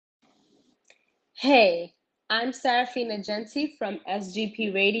Hey, I'm Serafina Genti from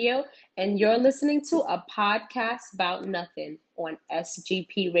SGP Radio, and you're listening to a podcast about nothing on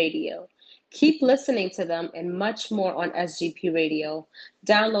SGP Radio. Keep listening to them and much more on SGP Radio.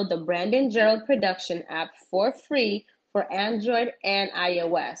 Download the Brandon Gerald Production app for free for Android and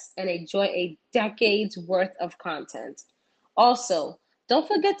iOS and enjoy a decade's worth of content. Also, don't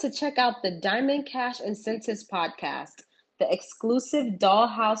forget to check out the Diamond Cash Incentives podcast, the exclusive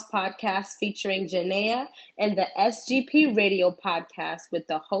Dollhouse podcast featuring Janaea, and the SGP Radio podcast with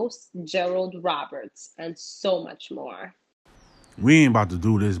the host Gerald Roberts, and so much more. We ain't about to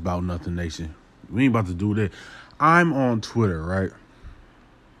do this about nothing, nation. We ain't about to do that. I'm on Twitter, right?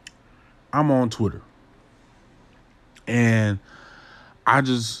 I'm on Twitter. And I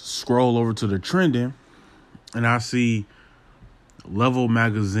just scroll over to the trending and I see Level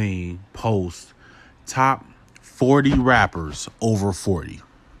Magazine post top 40 rappers over 40.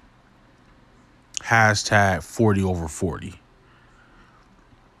 Hashtag 40 over 40.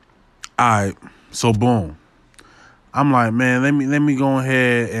 Alright, so boom. I'm like, man, let me go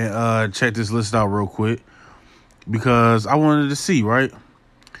ahead and check this list out real quick because I wanted to see, right?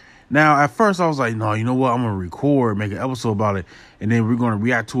 Now, at first I was like, no, you know what? I'm going to record, make an episode about it, and then we're going to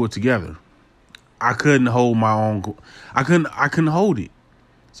react to it together. I couldn't hold my own. I couldn't hold it.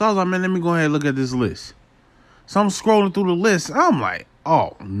 So I was like, man, let me go ahead and look at this list. So I'm scrolling through the list. And I'm like,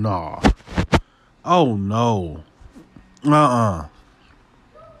 oh, no. Oh, no.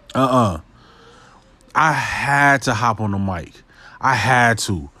 I had to hop on the mic. I had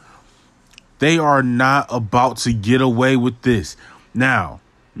to. They are not about to get away with this. Now,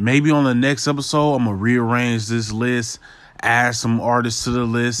 maybe on the next episode, I'm going to rearrange this list, add some artists to the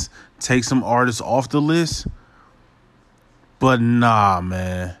list, take some artists off the list. But nah,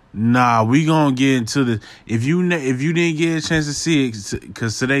 man. Nah, we going to get into this. If you didn't get a chance to see it,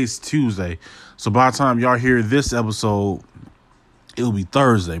 because today's Tuesday, so by the time y'all hear this episode, it'll be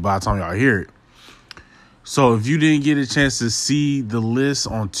Thursday by the time y'all hear it. So if you didn't get a chance to see the list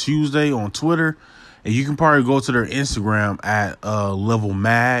on Tuesday on Twitter, and you can probably go to their Instagram at Level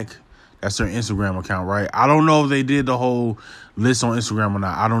Mag. That's their Instagram account, right? I don't know if they did the whole list on Instagram or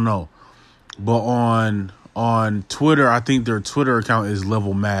not. I don't know. But on Twitter, I think their Twitter account is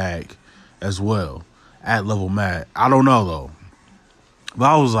Level Mag as well. At Level Mag. I don't know though. But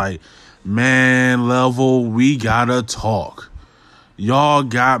I was like, man, Level, we gotta talk. Y'all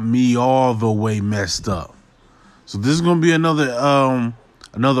got me all the way messed up. So this is gonna be another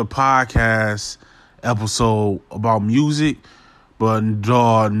podcast episode about music, but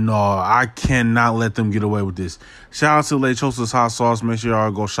no, I cannot let them get away with this. Shout out to Lechosa's Hot Sauce. Make sure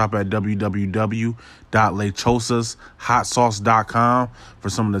y'all go shop at www.lechosashotsauce.com for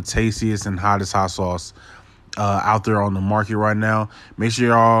some of the tastiest and hottest hot sauce out there on the market right now. Make sure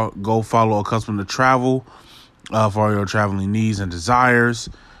y'all go follow Accustomed to Travel for all your traveling needs and desires.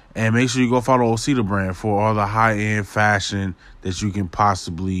 And make sure you go follow Osita Brand for all the high-end fashion that you can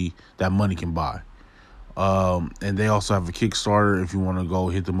possibly, that money can buy. And they also have a Kickstarter if you want to go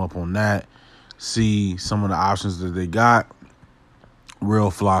hit them up on that. See some of the options that they got. Real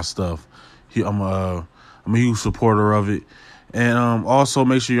fly stuff. I'm a huge supporter of it. And also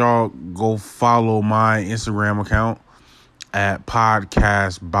make sure y'all go follow my Instagram account at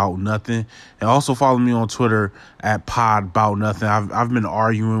Podcast Bout Nothing, and also follow me on Twitter at Pod Bout Nothing. I've been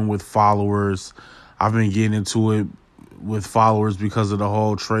arguing with followers. I've been getting into it with followers because of the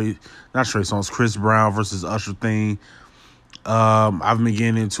whole Trey Songz, Chris Brown versus Usher thing. I've been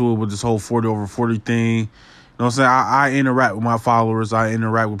getting into it with this whole 40 over 40 thing. You know what I'm saying? I interact with my followers. I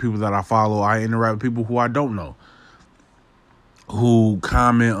interact with people that I follow. I interact with people who I don't know, who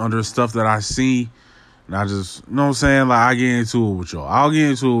comment under stuff that I see. And I just, you know what I'm saying? Like, I get into it with y'all. I'll get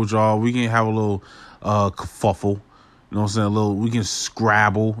into it with y'all. We can have a little kerfuffle. You know what I'm saying? We can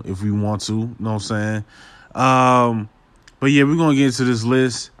scrabble if we want to. You know what I'm saying? But yeah, we're going to get into this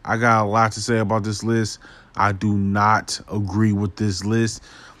list. I got a lot to say about this list. I do not agree with this list.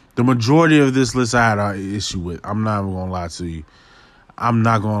 The majority of this list I had an issue with. I'm not even going to lie to you. I'm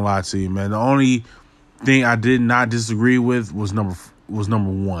not going to lie to you, man. The only thing I did not disagree with was number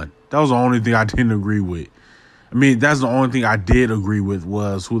one. That was the only thing I didn't agree with. I mean, that's the only thing I did agree with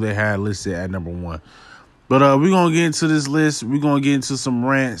was who they had listed at number one. But we're going to get into this list. We're going to get into some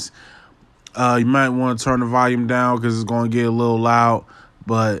rants. You might want to turn the volume down because it's going to get a little loud.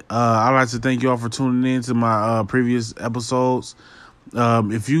 But I'd like to thank you all for tuning in to my previous episodes.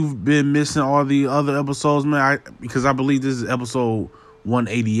 If you've been missing all the other episodes, man, because I believe this is episode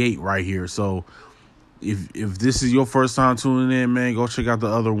 188 right here. So if this is your first time tuning in, man, go check out the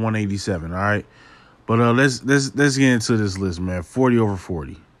other 187, all right? But let's get into this list, man. 40 over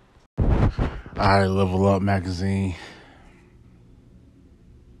 40. All All right, Level Up Magazine.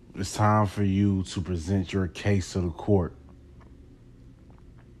 It's time for you to present your case to the court.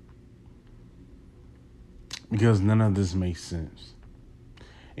 Because none of this makes sense.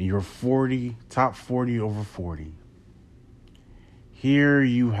 And you're top 40 over 40. Here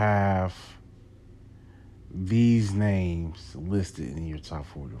you have these names listed in your top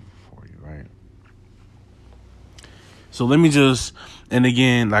 40 over 40, right? So let me just, and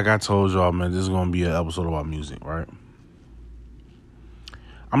again, like I told y'all, man, this is going to be an episode about music, right?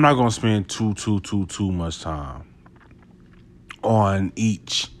 I'm not going to spend too much time on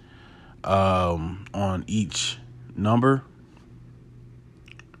each number.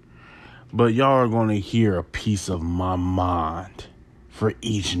 But y'all are going to hear a piece of my mind for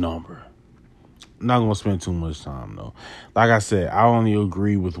each number. I'm not going to spend too much time, though. Like I said, I only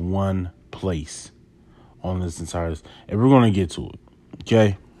agree with one place on this entire list, and we're going to get to it,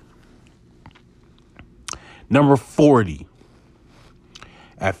 okay? Number 40,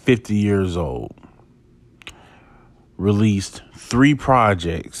 at 50 years old, released 3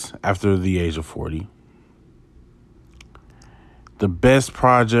 projects after the age of 40. The best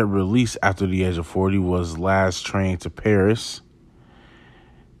project released after the age of 40 was Last Train to Paris.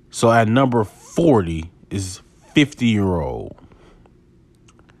 So at number 40 is 50-year-old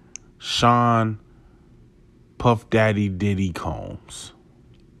Sean Puff Daddy Diddy Combs.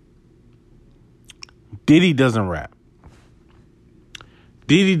 Diddy doesn't rap.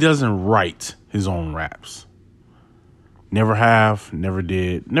 Diddy doesn't write his own raps. Never have, never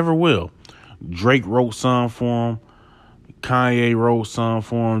did, never will. Drake wrote some for him. Kanye wrote some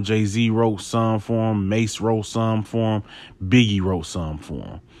for him. Jay-Z wrote some for him. Mace wrote some for him. Biggie wrote some for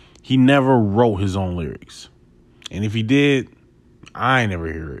him. He never wrote his own lyrics. And if he did, I ain't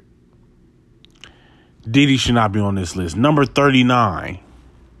never hear it. Diddy should not be on this list. Number 39,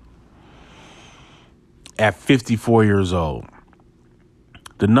 at 54 years old.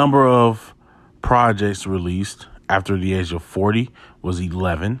 The number of projects released after the age of 40 was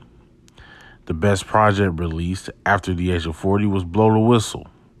 11. The best project released after the age of 40 was Blow the Whistle.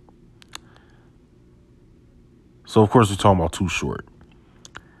 So, of course, we're talking about Too Short.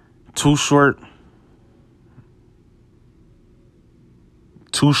 Too Short.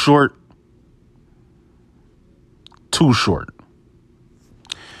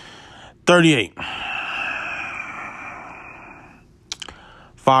 38.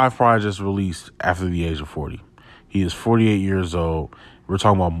 5 projects released after the age of 40. He is 48 years old. We're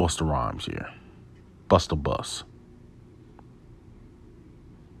talking about Busta Rhymes here. Busta Bus.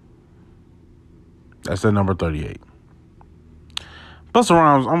 That's at number 38. Busta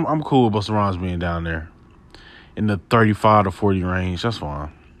Rhymes, I'm cool with Busta Rhymes being down there in the 35 to 40 range. That's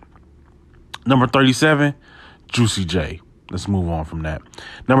fine. Number 37, Juicy J. Let's move on from that.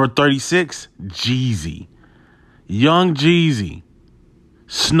 Number 36, Jeezy. Young Jeezy.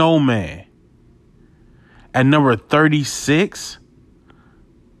 Snowman. At number 36,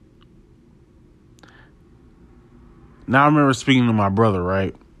 now I remember speaking to my brother,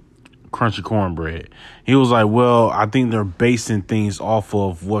 right? Crunchy Cornbread. He was like, well, I think they're basing things off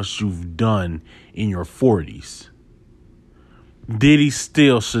of what you've done in your 40s. Diddy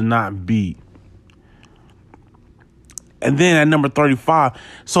still should not be. And then at number 35,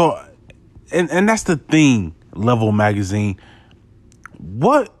 so, and that's the thing, Level Magazine.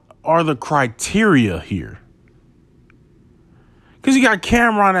 What are the criteria here? Because you got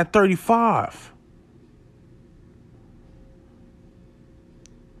Cameron at 35.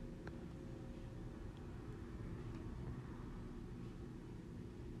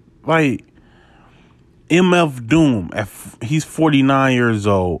 Like, MF Doom, he's 49 years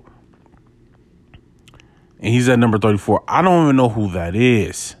old. And he's at number 34. I don't even know who that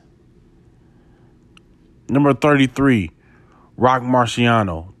is. Number 33, Rock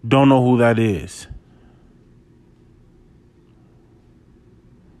Marciano. Don't know who that is.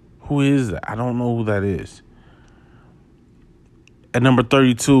 Who is that? I don't know who that is. At number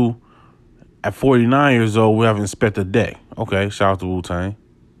 32, at 49 years old, we have Inspector Deck. Okay, shout out to Wu-Tang.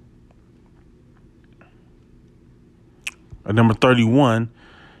 At number 31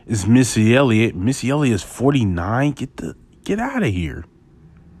 is Missy Elliott. Missy Elliott is 49. Get out of here.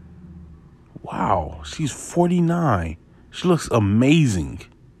 Wow, she's 49. She looks amazing.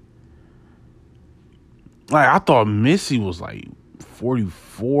 Like, I thought Missy was like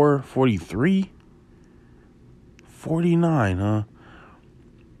 44, 43. 49, huh?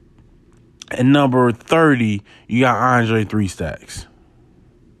 At number 30, you got Andre 3 Stacks.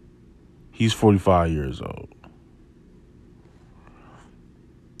 He's 45 years old.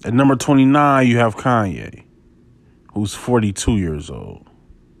 At number 29, you have Kanye, who's 42 years old.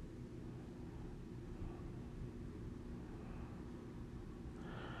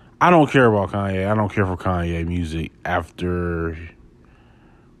 I don't care about Kanye. I don't care for Kanye music after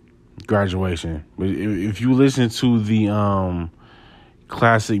graduation. But if you listen to the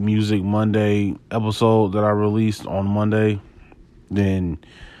Classic Music Monday episode that I released on Monday, then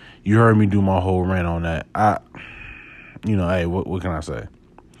you heard me do my whole rant on that. Hey, what can I say?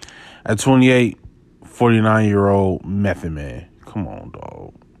 At 28, 49-year-old Method Man. Come on,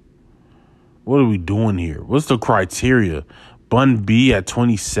 dog. What are we doing here? What's the criteria? Bun B at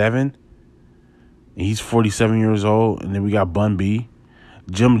 27, and he's 47 years old, and then we got Bun B.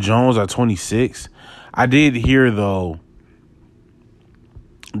 Jim Jones at 26. I did hear, though,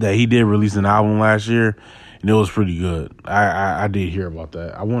 that he did release an album last year, and it was pretty good. I did hear about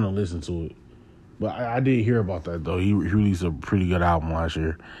that. I want to listen to it. But I did hear about that, though. He released a pretty good album last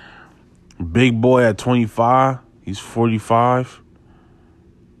year. Big Boy at 25. He's 45.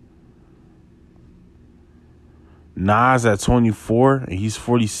 Nas at 24, and he's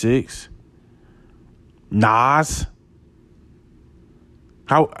 46. Nas,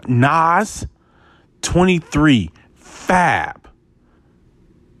 23. Fab,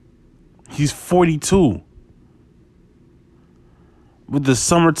 he's 42. With the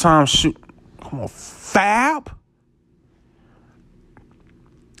summertime shoot, come on, Fab.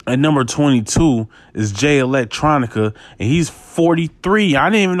 At number 22 is Jay Electronica, and he's 43. I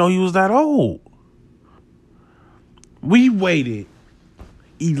didn't even know he was that old. We waited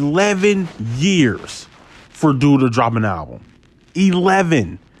 11 years for dude to drop an album.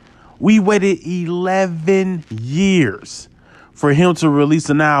 11. We waited 11 years for him to release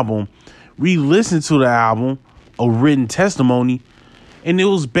an album. We listened to the album, a written testimony, and it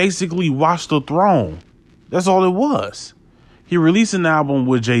was basically Watch the Throne. That's all it was. He released an album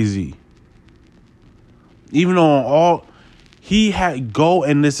with Jay-Z. Even though he had, go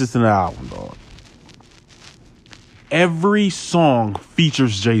and listen to the album, dog. Every song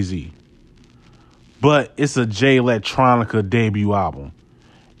features Jay-Z, but it's a Jay Electronica debut album.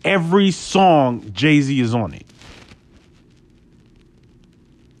 Every song, Jay-Z is on it.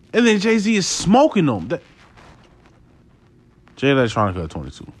 And then Jay-Z is smoking them. Jay Electronica at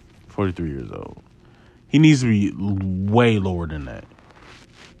 22, 43 years old. He needs to be way lower than that.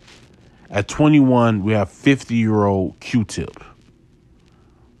 At 21, we have 50-year-old Q-Tip.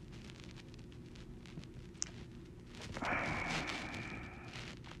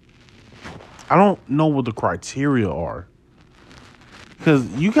 I don't know what the criteria are. Because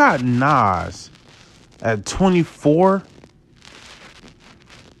you got Nas at 24.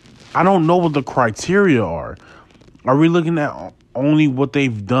 I don't know what the criteria are. Are we looking at only what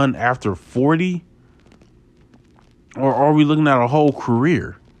they've done after 40? Or are we looking at a whole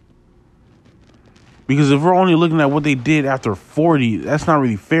career? Because if we're only looking at what they did after 40, that's not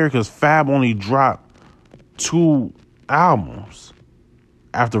really fair because Fab only dropped 2 albums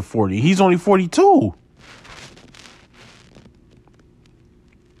after 40. He's only 42.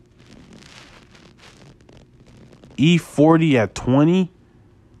 E40 at 20.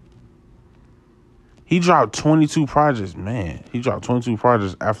 He dropped 22 projects. Man, he dropped 22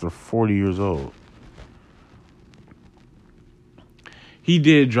 projects after 40 years old. He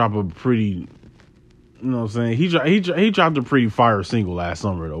did drop a pretty, you know what I'm saying? He dropped a pretty fire single last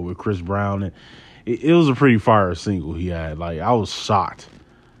summer, though, with Chris Brown. And it was a pretty fire single he had. Like, I was shocked.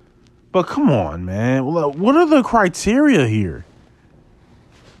 But come on, man. What are the criteria here?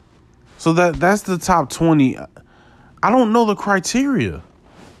 So that's the top 20. I don't know the criteria.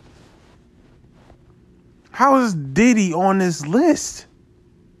 How is Diddy on this list?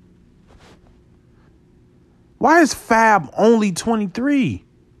 Why is Fab only 23?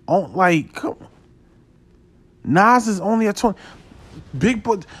 Nas is only at 20. Big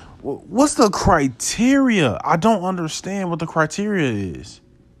Boy, what's the criteria? I don't understand what the criteria is.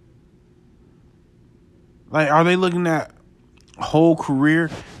 Like, are they looking at whole career?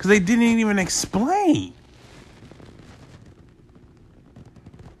 Because they didn't even explain.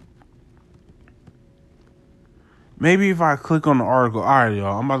 Maybe if I click on the article, all right,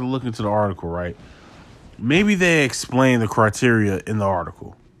 y'all, I'm about to look into the article, right? Maybe they explain the criteria in the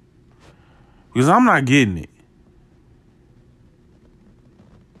article. Because I'm not getting it.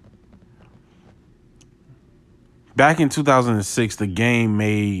 Back in 2006, The Game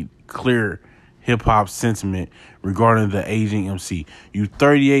made clear hip-hop sentiment regarding the aging MC. You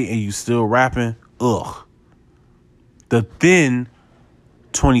 38 and you still rapping? Ugh. The then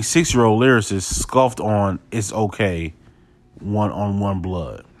 26-year-old lyricist scoffed on It's Okay, One on One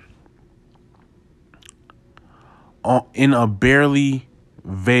Blood. In a barely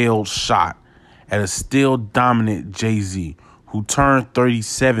veiled shot at a still dominant Jay-Z, who turned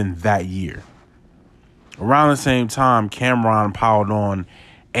 37 that year. Around the same time, Cameron piled on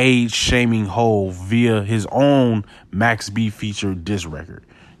age-shaming Hov via his own Max B featured diss record.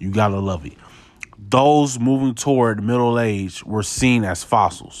 You gotta love it. Those moving toward middle age were seen as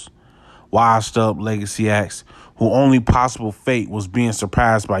fossils. Washed up legacy acts whose only possible fate was being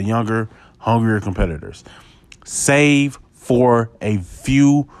surpassed by younger, hungrier competitors. Save for a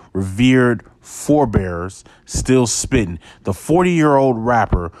few revered forebears still spitting, the 40-year-old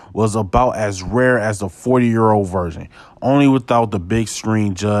rapper was about as rare as the 40-year-old version, only without the big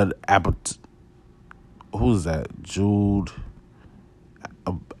screen Judd who's that? Jude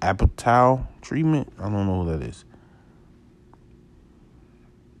Apatow treatment? I don't know who that is.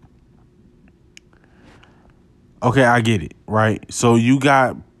 Okay, I get it, right? So you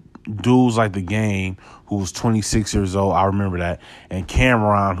got dudes like The Game, who was 26 years old. I remember that. And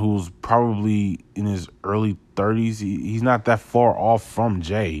Cameron, who's probably in his early 30s. He's not that far off from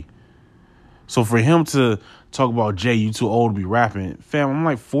Jay. So for him to talk about, Jay, you too old to be rapping, fam, I'm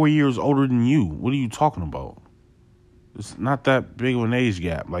like 4 years older than you. What are you talking about? It's not that big of an age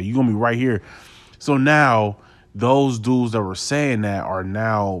gap. Like, you're going to be right here. So now, those dudes that were saying that are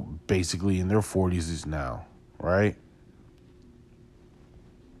now basically in their 40s now, right?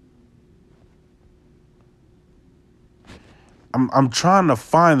 I'm trying to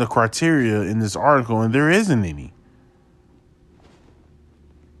find the criteria in this article, and there isn't any.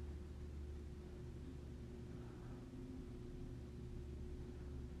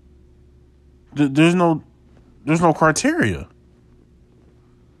 There's no criteria.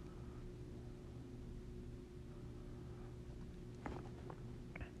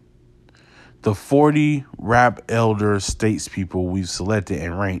 The 40 rap elder statespeople we've selected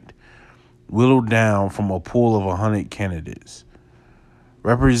and ranked, whittled down from a pool of 100 candidates,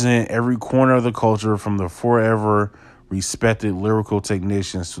 represent every corner of the culture, from the forever respected lyrical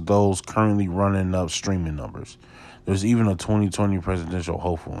technicians to those currently running up streaming numbers. There's even a 2020 presidential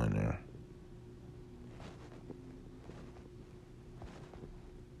hopeful in there.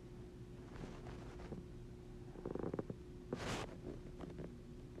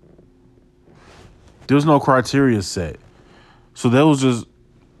 There's no criteria set. So they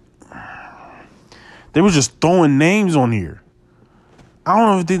were just throwing names on here. I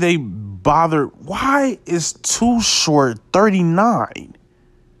don't even think they bothered. Why is Too Short 39?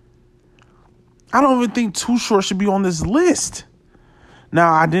 I don't even think Too Short should be on this list.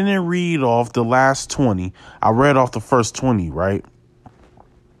 Now, I didn't read off the last 20. I read off the first 20, right?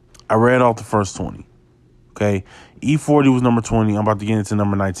 I read off the first 20. Okay? E40 was number 20. I'm about to get into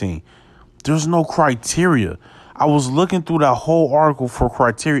number 19. There's no criteria. I was looking through that whole article for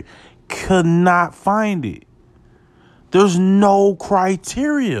criteria. Could not find it. There's no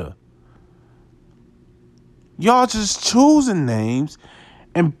criteria. Y'all just choosing names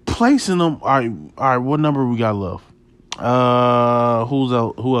and placing them. All right. What number we got left? Who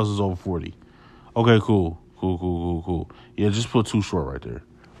else is over 40? Okay, cool. Yeah, just put Too Short right there.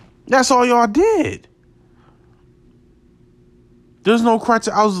 That's all y'all did. There's no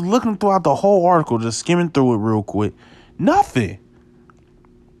criteria. I was looking throughout the whole article, just skimming through it real quick. Nothing.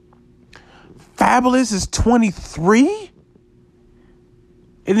 Fabulous is 23?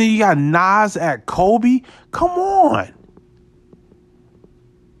 And then you got Nas at Kobe? Come on.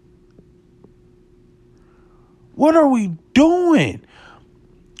 What are we doing?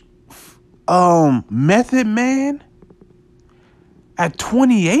 Method Man at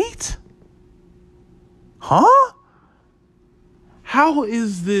 28? Huh? How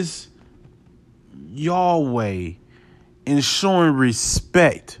is this y'all way in showing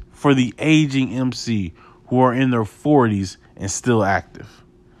respect for the aging MC who are in their 40s and still active?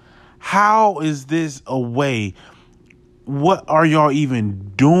 How is this a way? What are y'all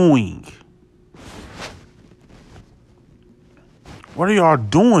even doing? What are y'all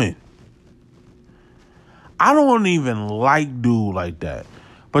doing? I don't even like dude like that.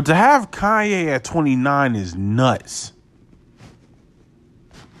 But to have Kanye at 29 is nuts.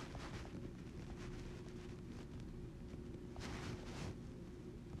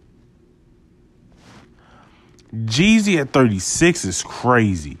 Jeezy at 36 is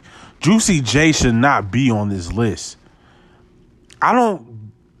crazy. Juicy J should not be on this list. I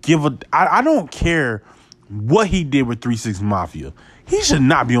don't care what he did with 3 6 Mafia. He should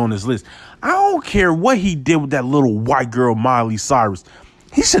not be on this list. I don't care what he did with that little white girl Miley Cyrus.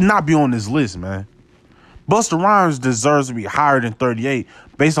 He should not be on this list, man. Busta Rhymes deserves to be higher than 38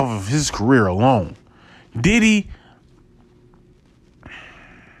 based off of his career alone. Diddy,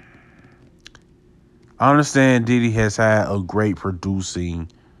 I understand Diddy has had a great production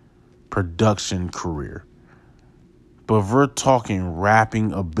career. But if we're talking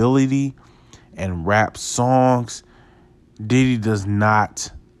rapping ability and rap songs, Diddy does not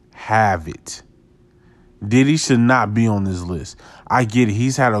have it. Diddy should not be on this list. I get it.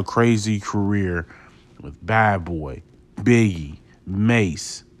 He's had a crazy career with Bad Boy, Biggie,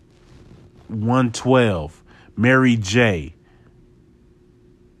 Mace, 112, Mary J.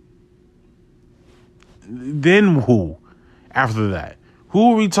 Then who after that?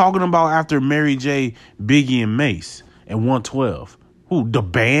 Who are we talking about after Mary J, Biggie, and Mace and 112? Who? The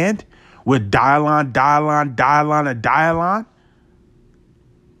band? With Dialon, and Dialon?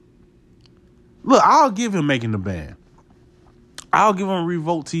 Look, I'll give him making the band. I'll give him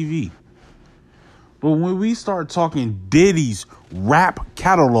Revolt TV. But when we start talking Diddy's rap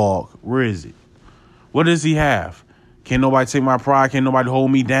catalog, where is it? What does he have? Can't Nobody Take My Pride, Can't Nobody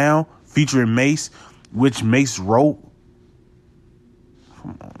Hold Me Down, featuring Mace, which Mace wrote.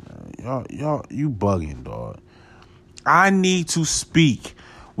 Come on, man. Y'all, you bugging, dog. I need to speak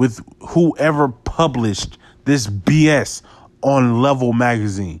with whoever published this BS on Level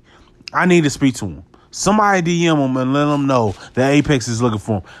Magazine. I need to speak to him. Somebody DM him and let them know that Apex is looking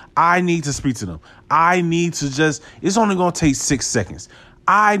for him. I need to speak to them. I need to it's only going to take 6 seconds.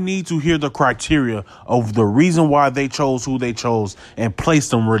 I need to hear the criteria of the reason why they chose who they chose and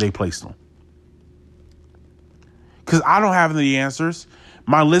placed them where they placed them. Because I don't have the answers.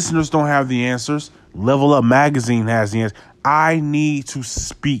 My listeners don't have the answers. Level Up Magazine has the answer. I need to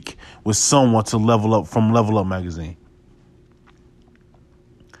speak with someone to level up from Level Up Magazine.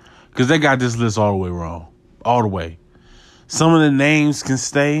 Because they got this list all the way wrong. All the way. Some of the names can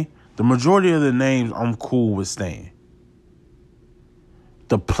stay. The majority of the names I'm cool with staying.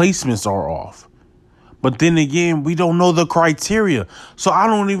 The placements are off. But then again, we don't know the criteria. So I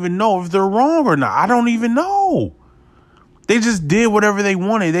don't even know if they're wrong or not. I don't even know. They just did whatever they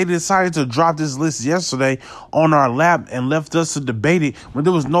wanted. They decided to drop this list yesterday on our lap and left us to debate it when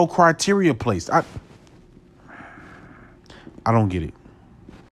there was no criteria placed. I don't get it.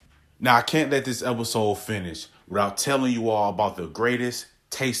 Now, I can't let this episode finish without telling you all about the greatest,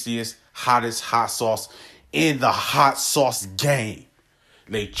 tastiest, hottest hot sauce in the hot sauce game.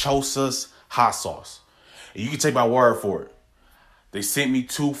 Lechosa's hot sauce. And you can take my word for it. They sent me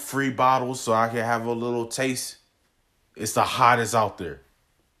 2 free bottles so I can have a little taste. It's the hottest out there.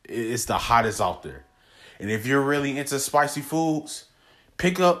 It's the hottest out there. And if you're really into spicy foods,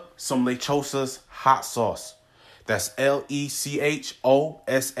 pick up some Lechosa's hot sauce. That's Lechosas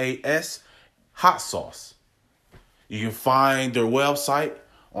hot sauce. You can find their website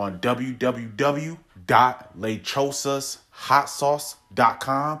on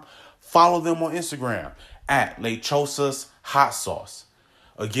www.lechosashotsauce.com. Follow them on Instagram at Lechosas Hot Sauce.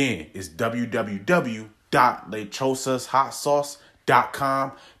 Again, it's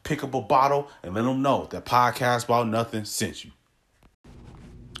www.lechosashotsauce.com. Pick up a bottle and let them know that Podcast About Nothing sent you.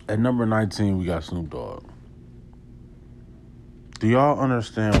 At number 19, we got Snoop Dogg. Do y'all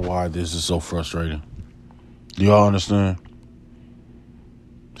understand why this is so frustrating? Do y'all understand?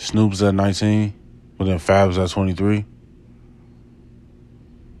 Snoop's at 19, but then Fab's at 23.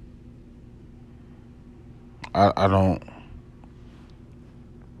 I don't.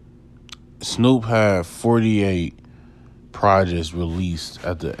 Snoop had 48 projects released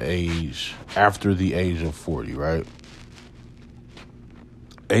after the age of 40, right?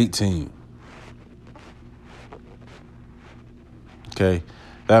 18. Okay,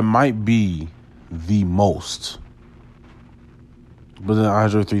 that might be the most, but then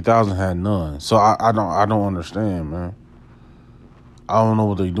Andre 3000 had none. So I don't understand, man. I don't know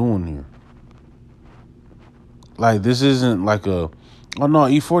what they're doing here. Like, this isn't like oh no,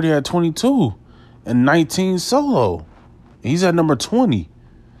 E40 had 22 and 19 solo. He's at number 20.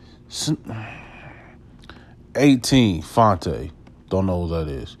 18 Fonte, don't know who that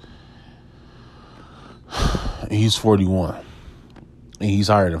is. He's 41. And he's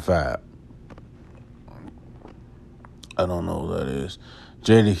higher than Fab. I don't know who that is.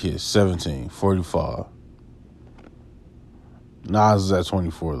 Jadakiss, 17, 45. Nas is at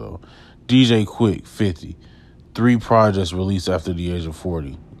 24, though. DJ Quick, 50. 3 projects released after the age of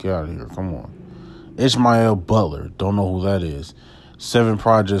 40. Get out of here. Come on. Ishmael Butler, don't know who that is. 7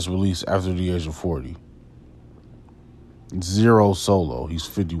 projects released after the age of 40. 0 solo. He's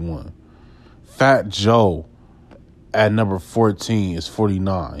 51. Fat Joe at number 14 is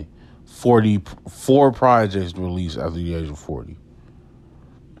 49. 44 projects released after the age of 40.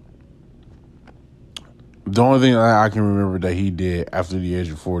 The only thing I can remember that he did after the age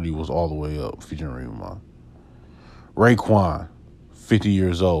of 40 was All the Way Up, featuring Remy Ma. Raekwon, 50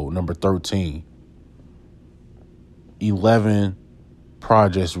 years old, number 13. 11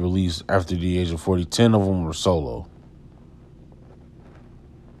 projects released after the age of 40. 10 of them were solo.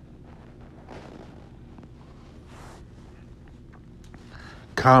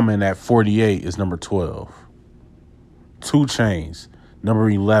 Common at 48 is number 12. 2 Chainz, number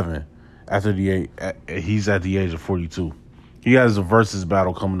 11. He's at the age of 42. He has a versus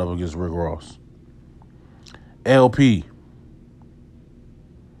battle coming up against Rick Ross. LP,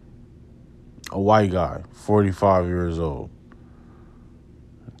 a white guy, 45 years old.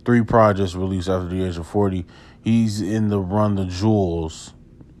 3 projects released after the age of 40. He's in the Run the Jewels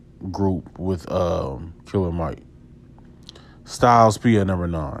group with Killer Mike. Styles P at number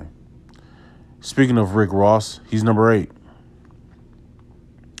 9. Speaking of Rick Ross, he's number 8.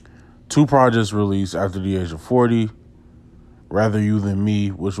 2 projects released after the age of 40. Rather You Than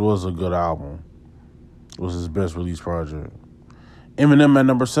Me, which was a good album, was his best released project. Eminem at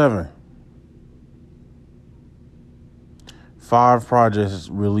number 7. 5 projects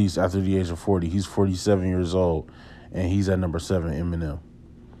released after the age of 40. He's 47 years old, and he's at number 7, Eminem.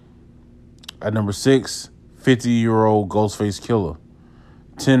 At number 6, 50-year-old Ghostface Killah.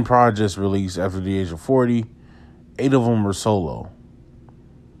 10 projects released after the age of 40. 8 of them were solo.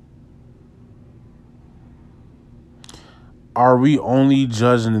 Are we only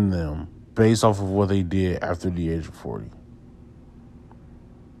judging them based off of what they did after the age of 40?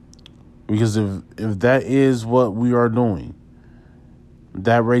 Because if that is what we are doing,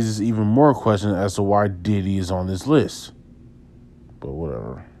 that raises even more questions as to why Diddy is on this list. But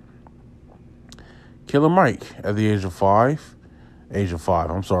whatever. Killer Mike at the age of 5. At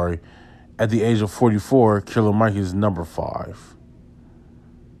the age of 44, Killer Mike is number 5.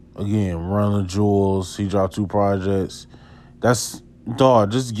 Again, Run the Jewels. He dropped 2 projects. That's,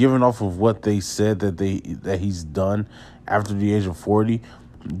 dog, just giving off of what they said that he's done after the age of 40.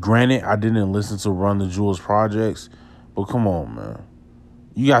 Granted, I didn't listen to Run the Jewels projects, but come on, man.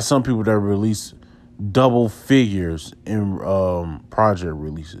 You got some people that release double figures in project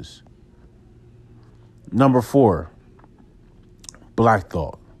releases. Number 4, Black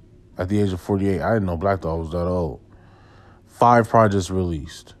Thought. At the age of 48, I didn't know Black Thought was that old. 5 projects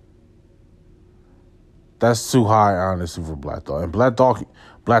released. That's too high, honestly, for Black Thought. And Black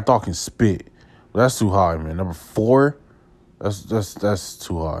Thought can spit. But that's too high, man. Number 4, that's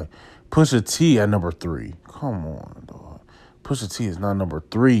too high. Pusha T at number 3. Come on, dog. Pusha T is not number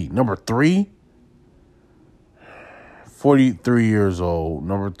 3. Number 3? 43 years old.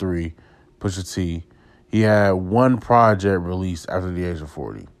 Number 3, Pusha T. He had 1 project released after the age of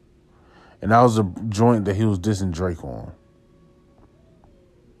 40. And that was a joint that he was dissing Drake on.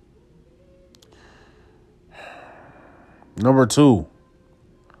 Number 2,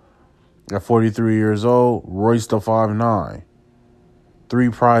 at 43 years old, Royce da 5'9". 3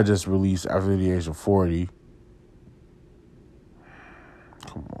 projects released after the age of 40.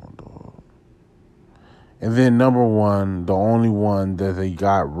 Come on, dog. And then number 1, the only one that they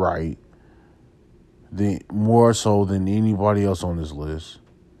got right, more so than anybody else on this list,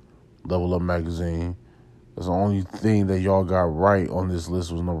 Level Up Magazine. That's the only thing that y'all got right on this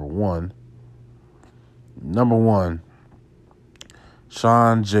list was number 1. Number 1,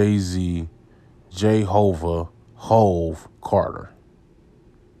 Sean, Jay-Z, Jehovah, Hove, Carter.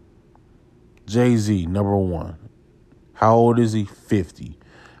 Jay-Z, number 1. How old is he? 50.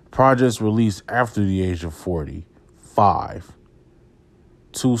 Projects released after the age of 40. 5.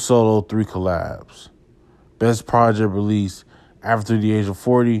 2 solo, 3 collabs. Best project released after the age of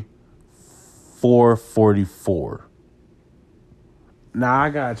 40. 444. Now, I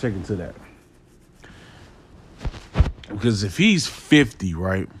gotta check into that. Because if he's 50,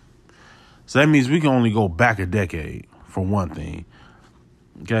 right? So that means we can only go back a decade, for one thing.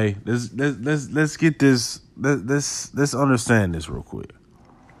 Okay? Let's get this. Let's understand this real quick.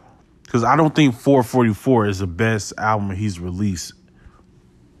 Because I don't think 444 is the best album he's released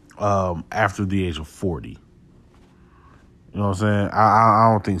after the age of 40. You know what I'm saying? I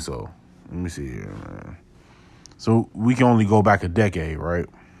don't think so. Let me see here, man. So we can only go back a decade, right?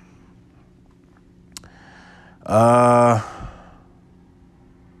 I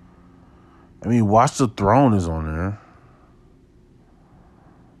mean, Watch the Throne is on there.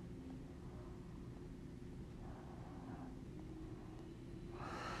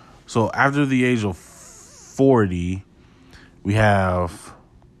 So after the age of 40, we have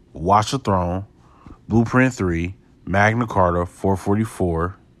Watch the Throne, Blueprint 3, Magna Carta,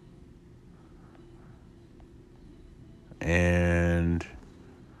 444, and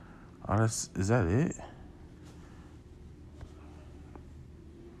is that it?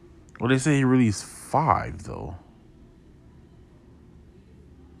 Well, they say he released 5, though.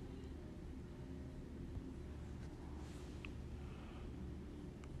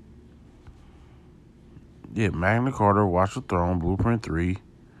 Yeah, Magna Carta, Watch the Throne, Blueprint 3,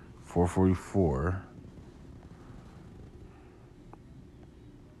 444.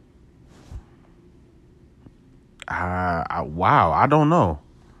 Wow, I don't know.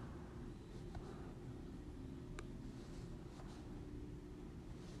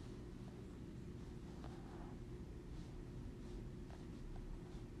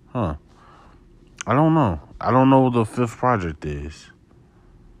 Huh. I don't know. I don't know what the fifth project is.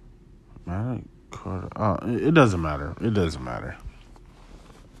 It doesn't matter. It doesn't matter.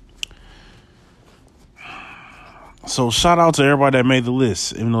 So shout out to everybody that made the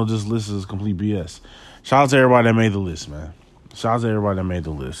list, even though this list is complete BS. Shout out to everybody that made the list, man. Shout out to everybody that made the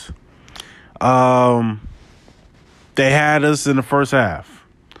list. They had us in the first half,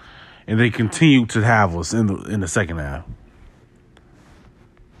 and they continue to have us in the second half.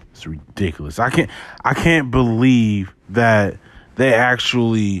 It's ridiculous. I can't believe that they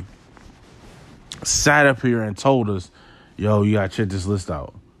actually sat up here and told us, "Yo, you gotta check this list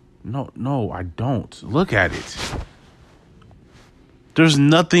out." No, I don't. Look at it. There's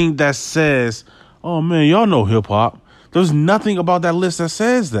nothing that says, "Oh man, y'all know hip hop." There's nothing about that list that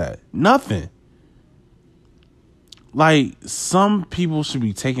says that. Nothing. Like, some people should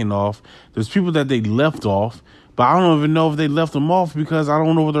be taken off. There's people that they left off, but I don't even know if they left them off because I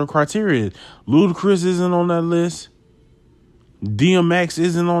don't know what their criteria is. Ludacris isn't on that list. DMX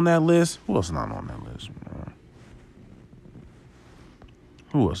isn't on that list. Who else not on that list, man?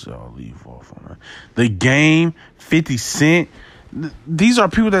 Who else y'all leave off on that? The Game, 50 Cent. These are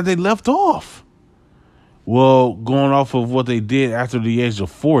people that they left off. Well, going off of what they did after the age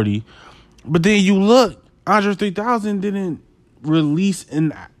of 40. But then you look, Andre 3000 didn't release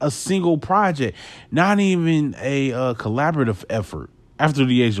a single project. Not even a collaborative effort after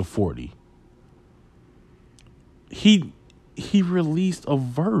the age of 40. He released a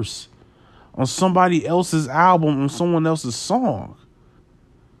verse on somebody else's album, on someone else's song.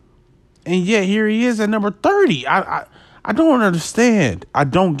 And yet here he is at number 30. I don't understand. I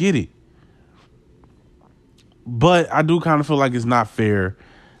don't get it. But I do kind of feel like it's not fair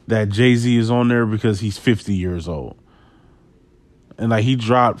that Jay-Z is on there because he's 50 years old. And like, he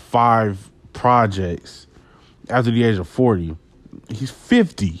dropped 5 projects after the age of 40. He's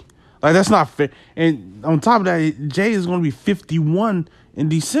 50. Like, that's not fair. And on top of that, Jay is going to be 51 in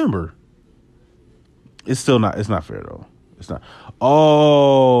December. It's not fair though. It's not.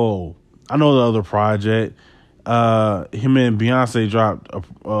 Oh, I know the other project. Him and Beyonce dropped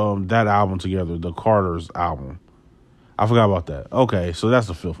that album together, the Carter's album. I forgot about that. Okay, so that's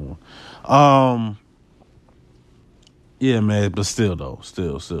the 5th one. Yeah, man, but still though,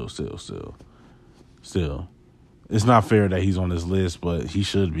 still. It's not fair that he's on this list, but he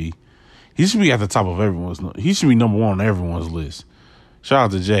should be. He should be at the top of everyone's. He should be number 1 on everyone's list. Shout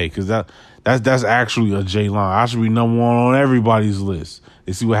out to Jay, because that's actually a Jay line. I should be number 1 on everybody's list.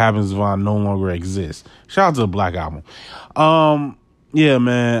 They see what happens if I no longer exist. Shout out to the Black Album. Yeah,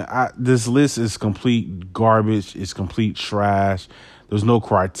 man, this list is complete garbage. It's complete trash. There's no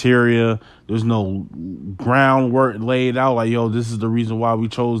criteria. There's no groundwork laid out. Like, yo, this is the reason why we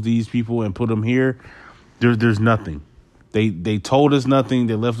chose these people and put them here. There's nothing. They told us nothing.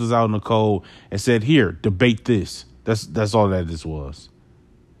 They left us out in the cold and said, here, debate this. That's all that this was.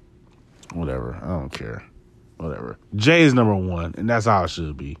 Whatever. I don't care. Whatever. Jay is number 1, and that's how it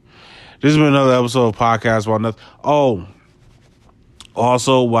should be. This has been another episode of Podcast About Nothing. Oh,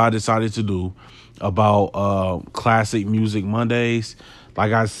 also, what I decided to do about Classic Music Mondays,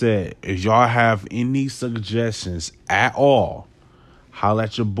 like I said, if y'all have any suggestions at all, holla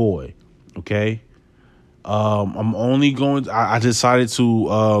at your boy, okay? I'm only going to, I decided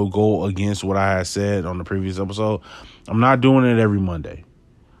to go against what I had said on the previous episode. I'm not doing it every Monday.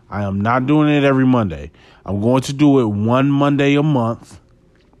 I am not doing it every Monday. I'm going to do it one Monday a month.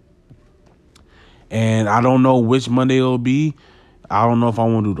 And I don't know which Monday it'll be. I don't know if I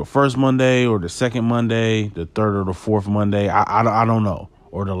want to do the first Monday or the second Monday, the third or the fourth Monday. I don't know.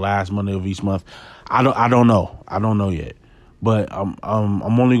 Or the last Monday of each month. I don't know. I don't know yet. But I'm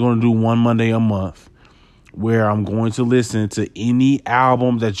only going to do one Monday a month, where I'm going to listen to any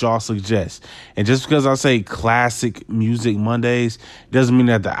album that y'all suggest. And just because I say Classic Music Mondays doesn't mean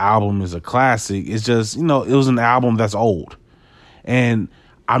that the album is a classic. It's just, it was an album that's old. And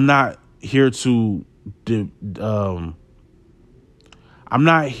I'm not here to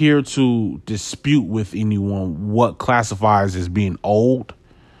dispute with anyone what classifies as being old,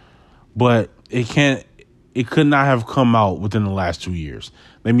 but it could not have come out within the last 2 years.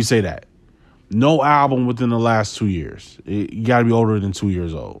 Let me say that. No album within the last 2 years. You got to be older than 2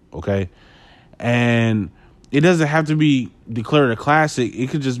 years old, okay? And it doesn't have to be declared a classic. It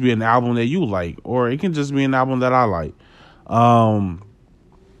could just be an album that you like, or it can just be an album that I like.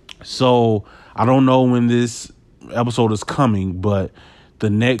 So I don't know when this episode is coming, but the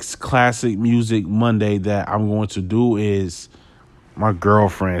next Classic Music Monday that I'm going to do is my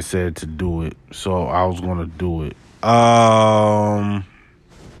girlfriend said to do it, so I was going to do it. Oh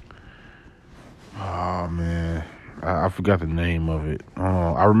man, I forgot the name of it.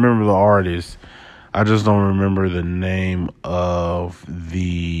 I remember the artist. I just don't remember the name of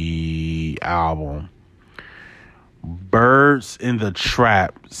the album. Birds in the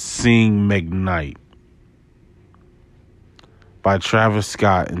Trap Sing McKnight by Travis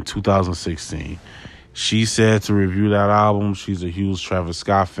Scott in 2016. She said to review that album. She's a huge Travis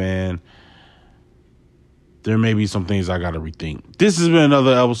Scott fan. There may be some things I got to rethink. This has been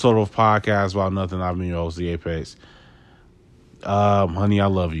another episode of Podcast About Nothing. I've been your host, The Apex. Honey, I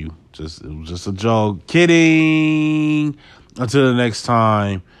love you. It was just a joke. Kidding. Until the next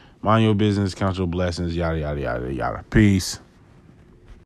time, mind your business, count your blessings, yada, yada, yada, yada. Peace.